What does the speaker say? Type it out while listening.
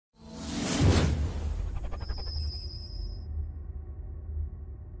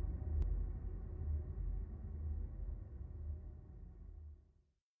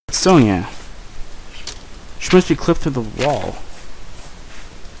Sonia. She must be clipped through the wall.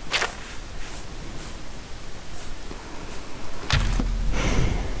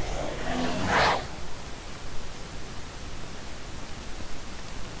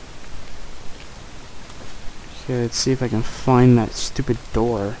 Okay, let's see if I can find that stupid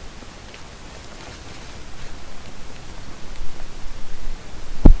door.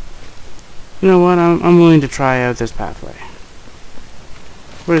 You know what? I'm willing to try out this pathway.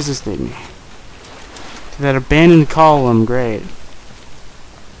 Where does this lead me? To that abandoned column. Great.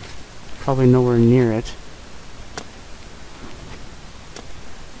 Probably nowhere near it.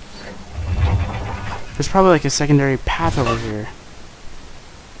 There's probably like a secondary path over here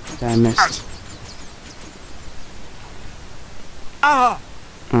that I missed.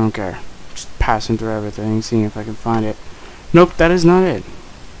 Okay. Just passing through everything, seeing if I can find it. Nope, that is not it.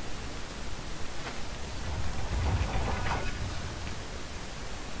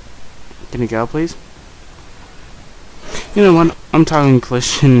 Can you go, please? You know what? I'm talking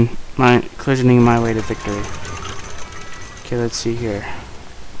collisioning my way to victory. Okay, let's see here.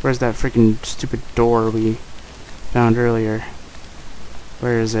 Where's that freaking stupid door we found earlier?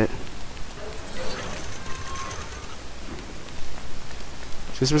 Where is it?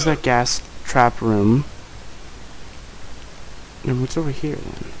 This was that gas trap room. And what's over here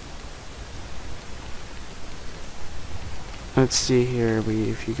then? Let's see here.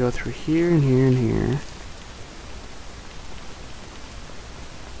 If you go through here and here and here.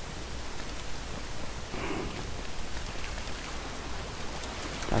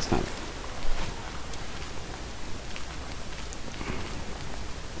 That's not it.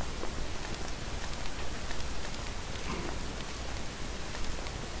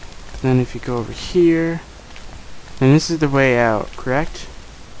 Then if you go over here, and this is the way out, correct?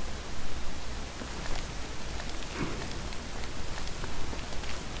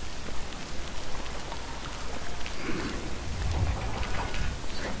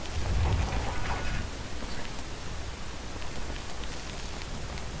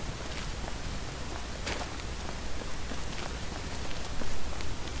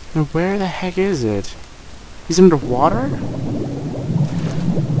 Now where the heck is it? He's underwater?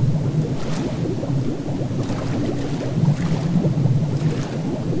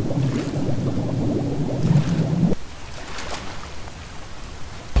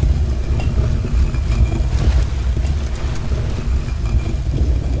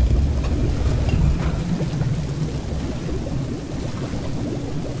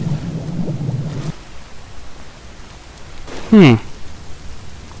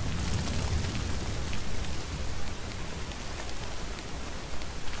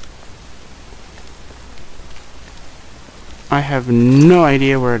 I have no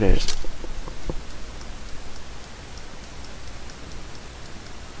idea where it is.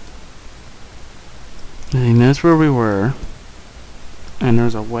 I think that's where we were. And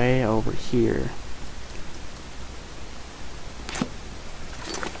there's a way over here.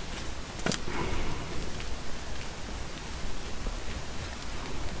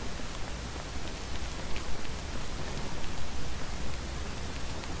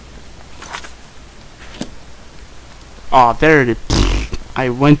 Oh, there it is. I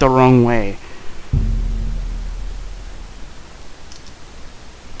went the wrong way.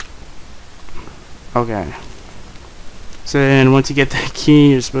 Okay. So then once you get that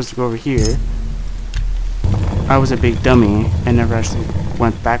key, you're supposed to go over here. I was a big dummy and never actually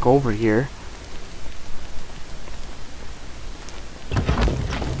went back over here.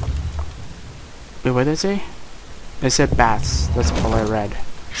 Wait, what did it say? It said baths. That's all I read.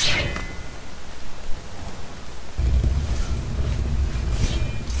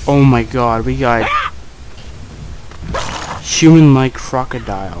 Oh my god, we got human-like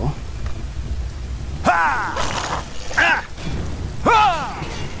crocodile.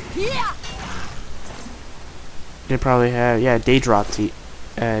 They probably have, yeah, Daedrop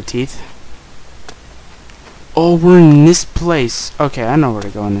teeth. Oh, we're in this place. Okay, I know where to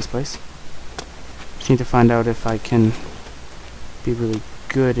go in this place. Just need to find out if I can be really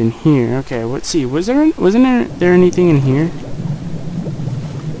good in here. Okay, let's see. Wasn't there anything in here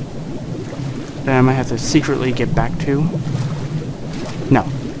that I might have to secretly get back to? No.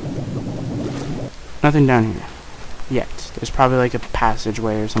 Nothing down here. Yet. There's probably like a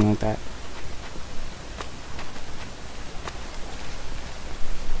passageway or something like that.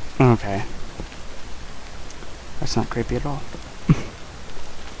 Okay. That's not creepy at all.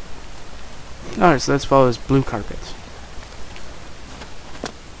 Alright, so let's follow this blue carpet.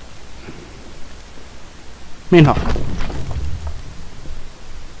 Main hall.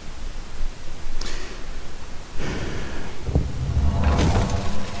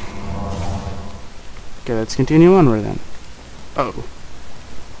 let's continue onward then. Oh.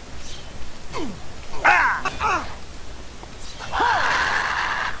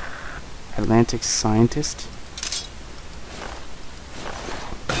 Atlantic scientist?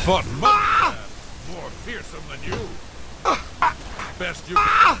 But more fearsome than you. Best you.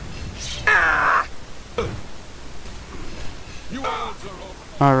 You odds are open.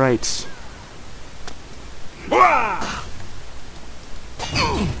 All right.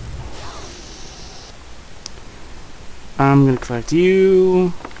 I'm gonna collect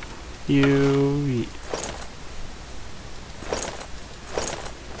you. You've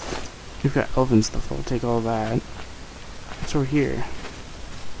got elven stuff. I'll take all that. What's over here?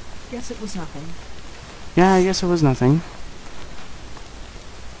 Guess it was nothing. Yeah, I guess it was nothing.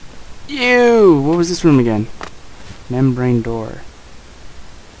 Ew! What was this room again? Membrane door.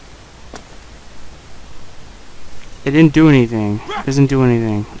 It didn't do anything. It doesn't do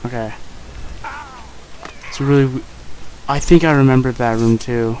anything. Okay. It's really... I think I remembered that room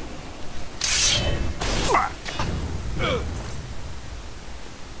too.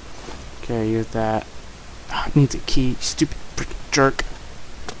 Okay, use that. Oh, it needs a key. Stupid freaking jerk.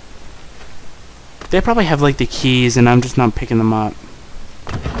 They probably have like the keys and I'm just not picking them up.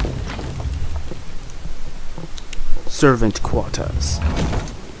 Servant quarters.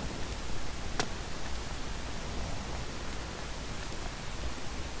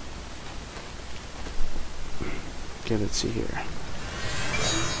 Okay, let's see here.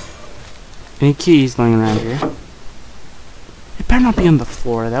 Any keys lying around here? It better not be on the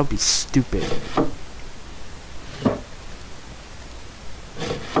floor. That would be stupid.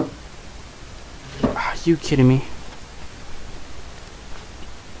 Are you kidding me?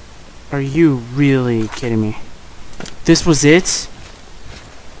 Are you really kidding me? This was it?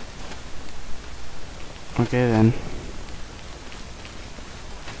 Okay then.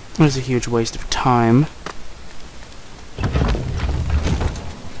 That was a huge waste of time.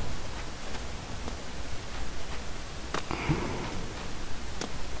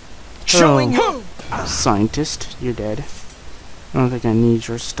 Showing you! Scientist, you're dead. I don't think I need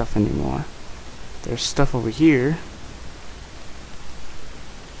your stuff anymore. There's stuff over here.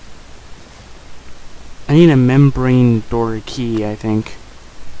 I need a membrane door key, I think.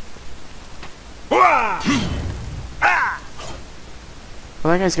 Well,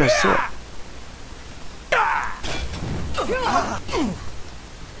 that guy's got a sword.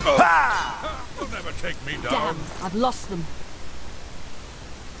 You'll never take me down. Damn, I've lost them.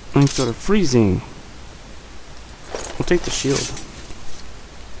 I'm sort of freezing. We'll take the shield.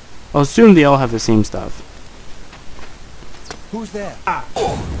 I'll assume they all have the same stuff. Who's there?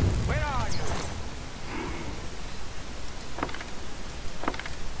 Where are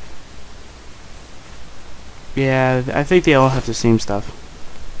you? Yeah, I think they all have the same stuff.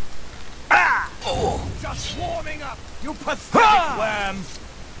 Just warming up, you pathetic worms!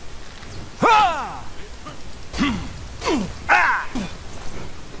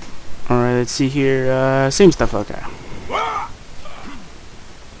 Alright, let's see here. Same stuff, okay.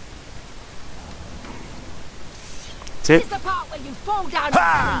 That's it. It's the part where you fall down and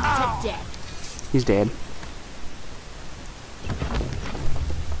bleed to death. He's dead.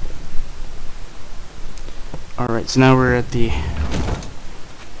 Alright, so now we're at the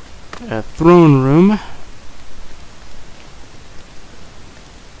throne room.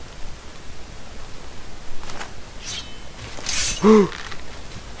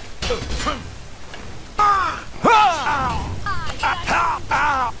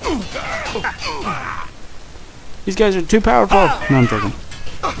 These guys are too powerful. No, I'm joking.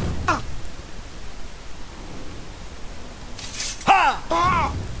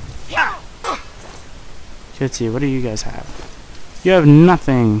 Let's see, what do you guys have? You have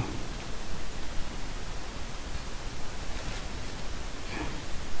nothing.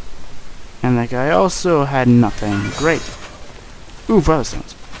 And that guy also had nothing. Great. Ooh, brother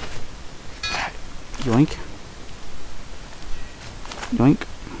stones. Yoink. Yoink.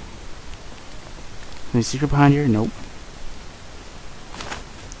 Any secret behind here? Nope.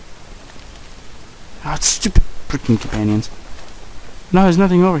 Ah, stupid freaking companions. No, there's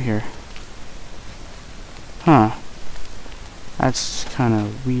nothing over here. Huh. That's kind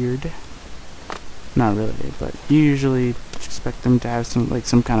of weird. Not really, but you usually expect them to have some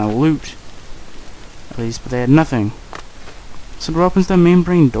kind of loot. At least, but they had nothing. So what opens the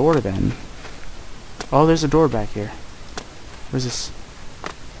membrane door then? Oh, there's a door back here. Where's this?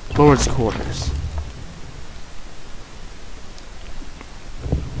 Lord's quarters.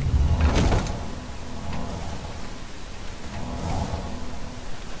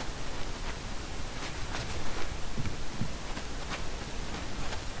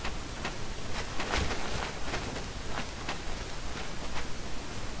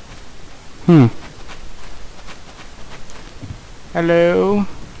 Hmm. Hello?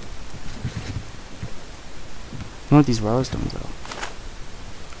 I want these roller stones though.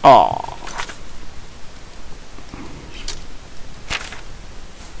 Aww.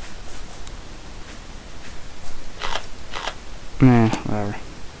 Nah, whatever.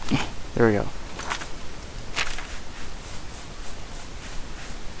 There we go.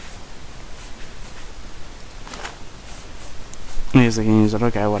 I guess I can use it.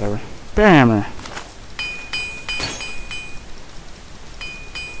 Okay, whatever. Bear hammer.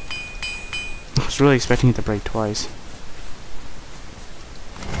 I was really expecting it to break twice.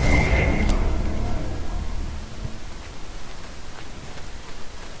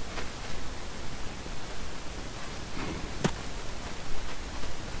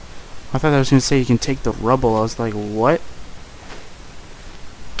 I thought I was going to say you can take the rubble. I was like, what?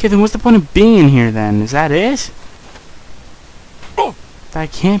 Okay, then what's the point of being in here then? Is that it?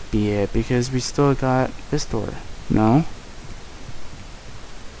 That can't be it, because we still got this door. No?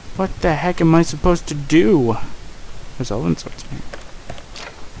 What the heck am I supposed to do? There's Owen sorts me.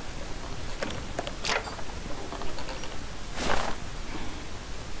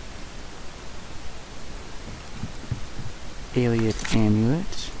 Alien amulet.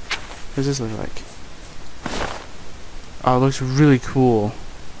 What does this look like? Oh, it looks really cool.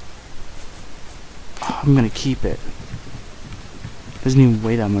 Oh, I'm gonna keep it. Doesn't even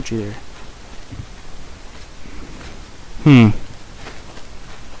weigh that much either.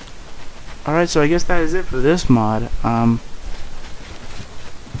 Alright, so I guess that is it for this mod. I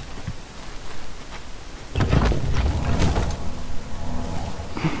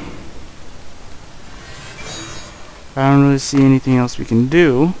don't really see anything else we can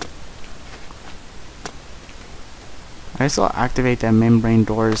do. I guess I'll activate that membrane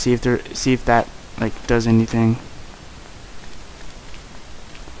door to see if that like does anything.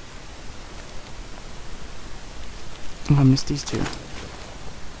 Oh, I missed these two.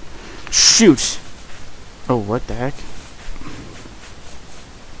 Shoot! Oh, what the heck?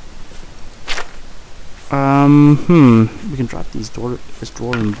 We can drop this drawer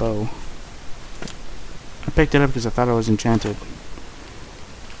and bow. I picked it up because I thought it was enchanted.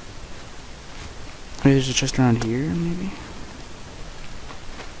 Maybe there's a chest around here, maybe?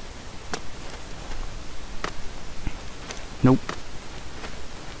 Nope.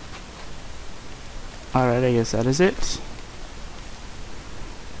 Alright, I guess that is it.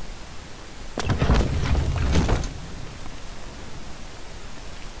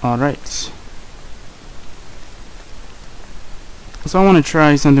 Alright. So I want to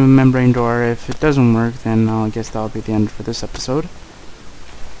try something with membrane door. If it doesn't work, then I guess that'll be the end for this episode.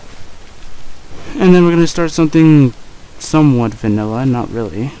 And then we're going to start something somewhat vanilla, not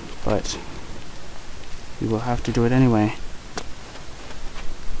really, but we will have to do it anyway.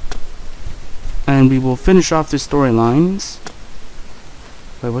 And we will finish off the storylines.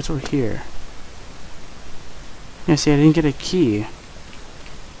 Wait, what's over here? Yeah, see, I didn't get a key.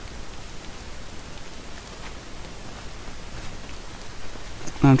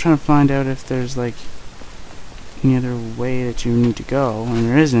 I'm trying to find out if there's like any other way that you need to go, and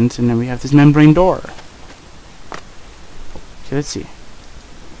there isn't, and then we have this membrane door. Okay, let's see.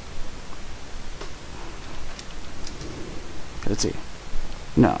 Okay, let's see.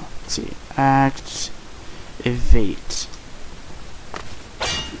 No, let's see. Activate.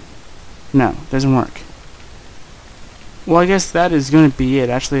 No, doesn't work. Well, I guess that is going to be it.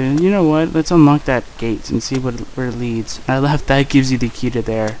 Actually, you know what? Let's unlock that gate and see where it leads. I left that gives you the key to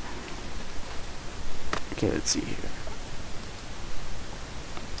there. Okay, let's see here.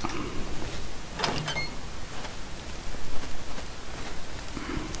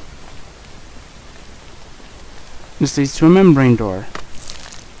 This leads to a membrane door.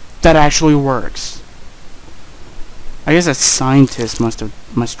 That actually works. I guess a scientist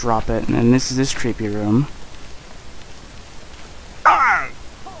must drop it, and this is this creepy room.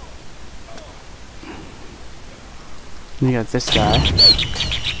 You got this guy.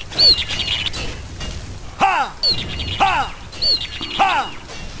 Ha! Ha! Ha!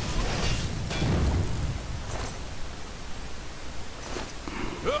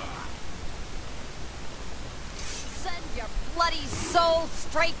 Send your bloody soul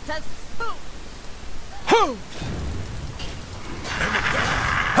straight to spook. Hoo!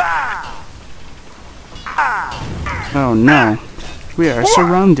 Ha! Ah! Oh no. We are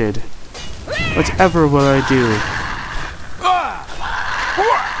surrounded. Whatever will I do?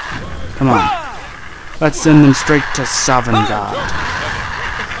 Come on. Let's send them straight to Sovereign God.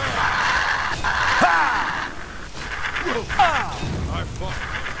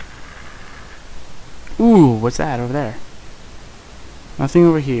 Ooh, what's that over there? Nothing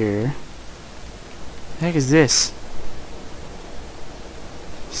over here. heck is this?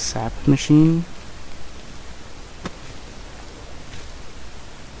 Sap machine?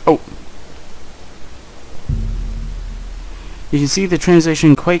 Oh! You can see the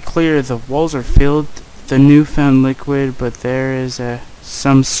translation quite clear. The walls are filled with the newfound liquid, but there is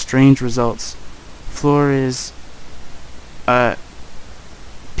some strange results. Floor is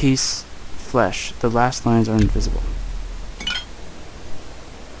piece flesh. The last lines are invisible.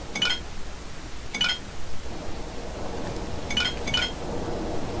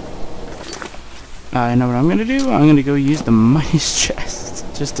 I know what I'm gonna do. I'm gonna go use the money's chest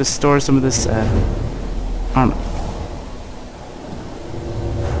just to store some of this armor.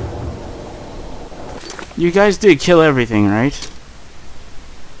 You guys did kill everything, right?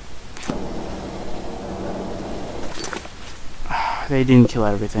 They didn't kill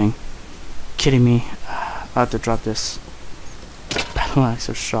everything. Kidding me. I'll have to drop this. Battle axe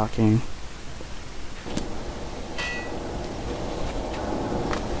are shocking.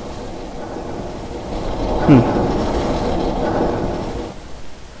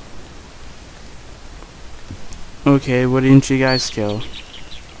 Okay, what didn't you guys kill?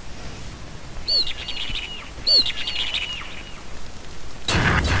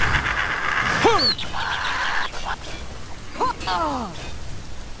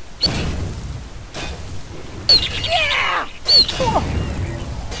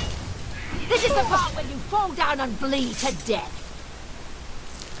 This is the part where you fall down and bleed to death.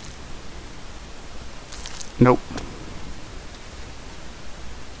 Nope.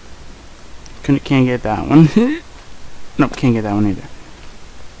 Can't get that one. Nope, can't get that one either.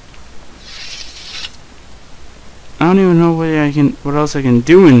 I don't even know what else I can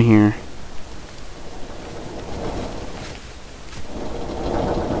do in here.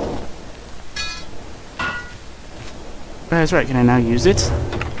 That's right, can I now use it?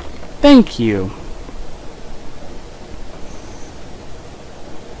 Thank you.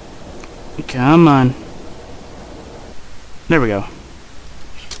 Come on. There we go.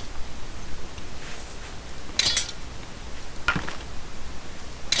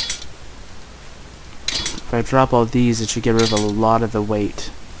 If I drop all these, it should get rid of a lot of the weight.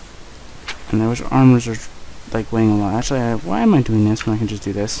 And those armors are like weighing a lot. Actually, why am I doing this when I can just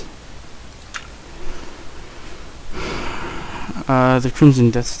do this? The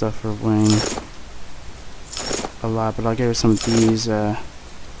Crimson Death stuff are weighing a lot, but I'll get rid of some of these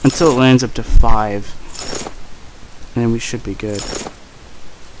until it lands up to 5. And then we should be good.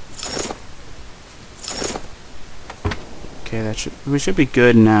 Okay, we should be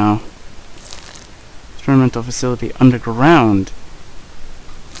good now. Experimental facility underground.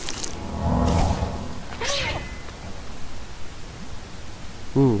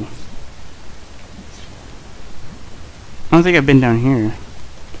 Ooh. I don't think I've been down here.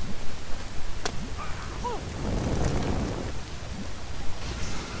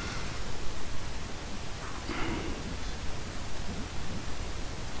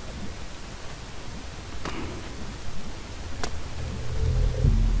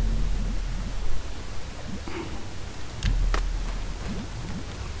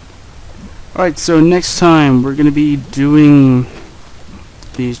 Alright, so next time we're gonna be doing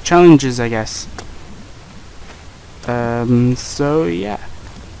these challenges, I guess. So yeah.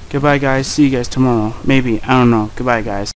 Goodbye guys, see you guys tomorrow. Maybe, I don't know. Goodbye guys.